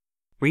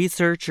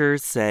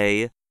Researchers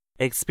say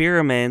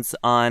experiments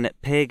on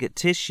pig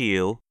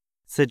tissue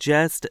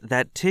suggest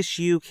that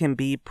tissue can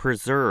be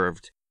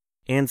preserved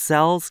and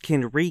cells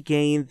can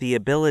regain the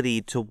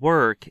ability to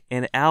work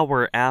an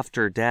hour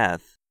after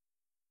death.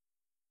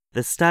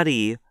 The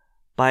study,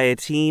 by a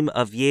team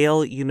of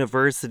Yale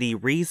University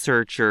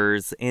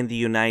researchers in the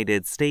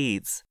United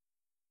States,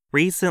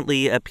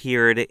 recently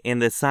appeared in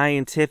the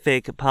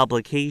scientific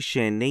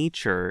publication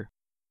Nature.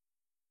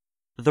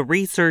 The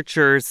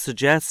researchers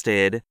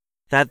suggested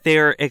that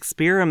their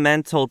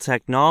experimental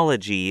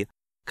technology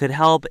could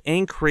help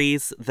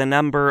increase the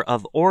number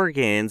of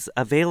organs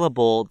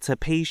available to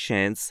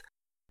patients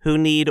who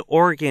need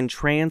organ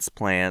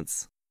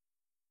transplants.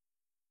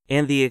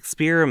 In the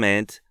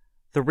experiment,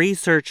 the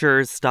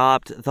researchers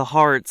stopped the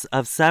hearts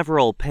of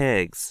several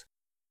pigs.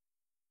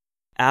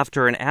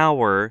 After an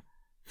hour,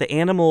 the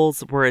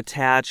animals were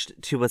attached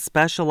to a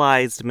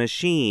specialized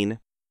machine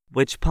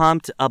which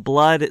pumped a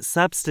blood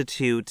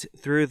substitute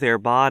through their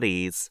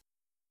bodies.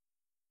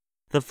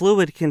 The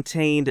fluid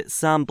contained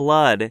some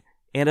blood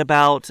and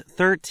about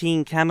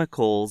 13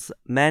 chemicals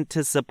meant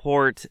to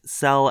support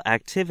cell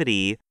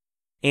activity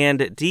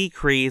and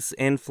decrease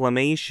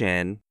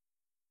inflammation.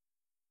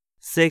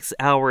 6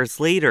 hours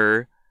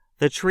later,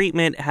 the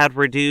treatment had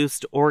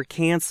reduced or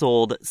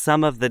canceled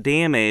some of the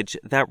damage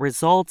that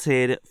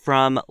resulted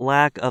from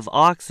lack of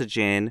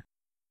oxygen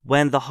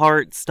when the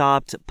heart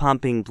stopped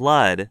pumping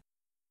blood.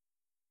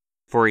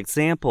 For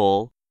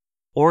example,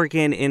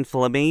 organ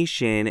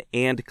inflammation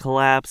and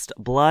collapsed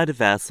blood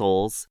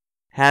vessels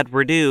had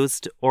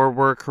reduced or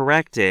were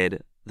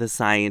corrected, the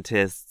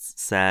scientists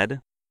said.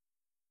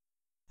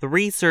 The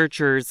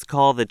researchers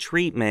call the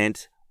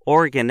treatment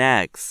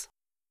OrganX.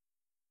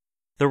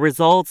 The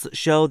results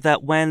show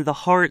that when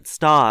the heart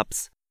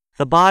stops,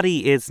 the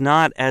body is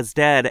not as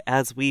dead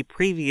as we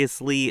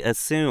previously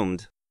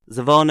assumed,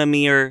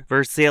 Zvonimir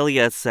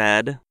Versalia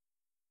said.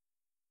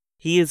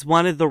 He is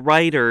one of the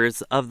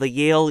writers of the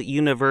Yale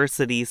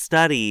University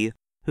study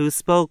who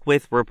spoke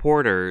with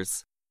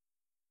reporters.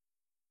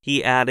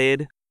 He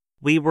added,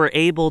 "We were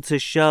able to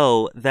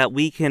show that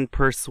we can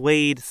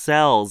persuade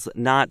cells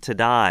not to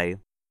die."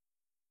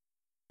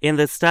 In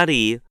the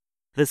study,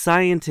 the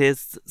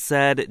scientists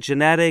said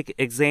genetic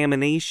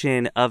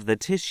examination of the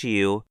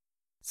tissue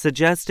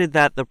suggested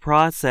that the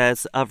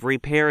process of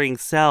repairing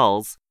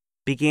cells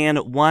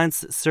began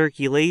once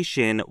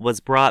circulation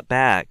was brought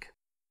back.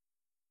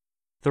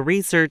 The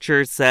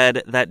researchers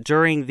said that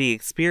during the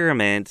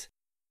experiment,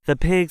 the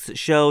pigs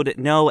showed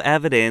no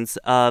evidence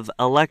of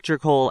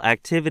electrical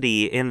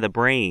activity in the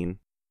brain.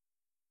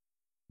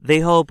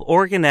 They hope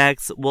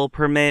OrganX will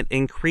permit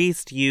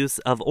increased use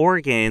of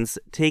organs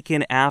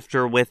taken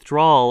after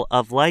withdrawal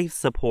of life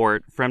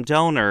support from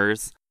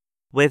donors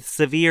with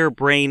severe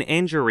brain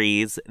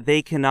injuries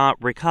they cannot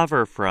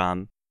recover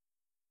from.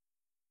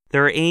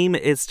 Their aim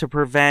is to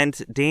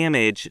prevent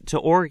damage to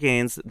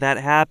organs that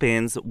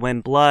happens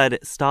when blood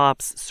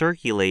stops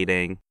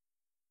circulating.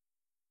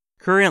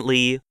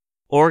 Currently,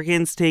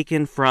 organs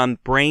taken from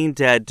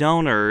brain-dead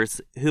donors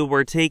who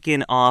were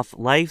taken off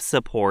life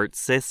support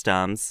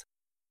systems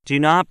do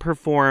not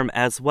perform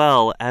as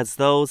well as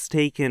those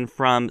taken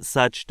from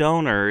such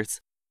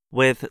donors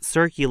with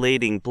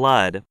circulating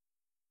blood.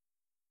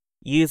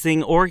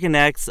 Using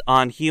OrganX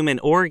on human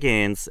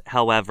organs,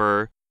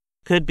 however,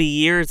 could be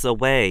years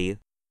away.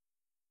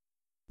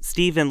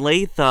 Stephen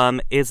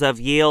Latham is of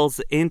Yale's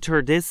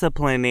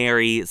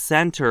Interdisciplinary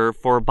Center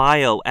for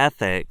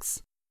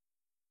Bioethics.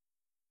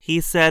 He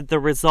said the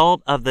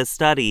result of the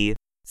study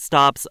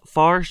stops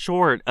far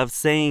short of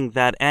saying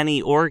that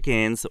any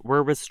organs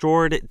were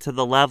restored to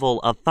the level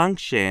of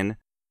function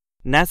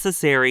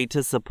necessary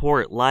to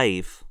support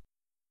life.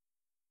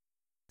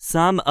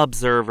 Some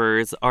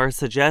observers are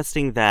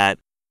suggesting that,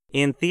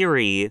 in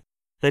theory,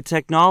 the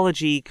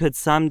technology could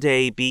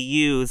someday be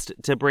used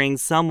to bring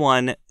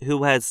someone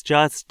who has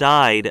just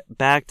died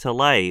back to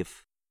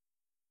life.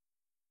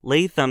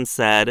 Latham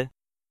said,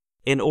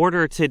 "In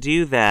order to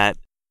do that,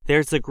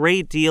 there's a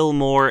great deal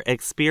more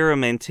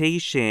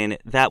experimentation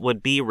that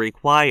would be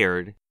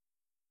required."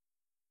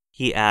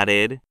 He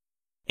added,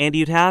 "And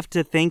you'd have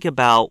to think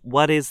about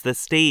what is the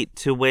state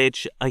to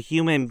which a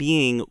human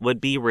being would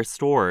be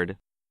restored."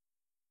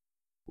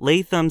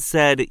 Latham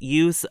said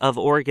use of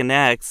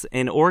OrganX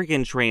in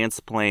organ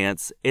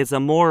transplants is a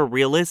more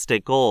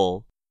realistic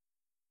goal.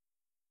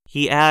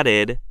 He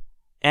added,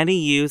 "Any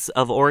use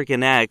of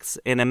OrganX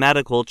in a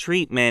medical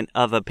treatment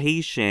of a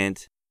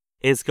patient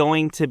is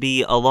going to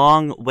be a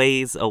long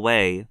ways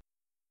away."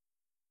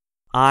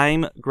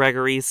 I'm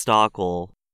Gregory Stockel.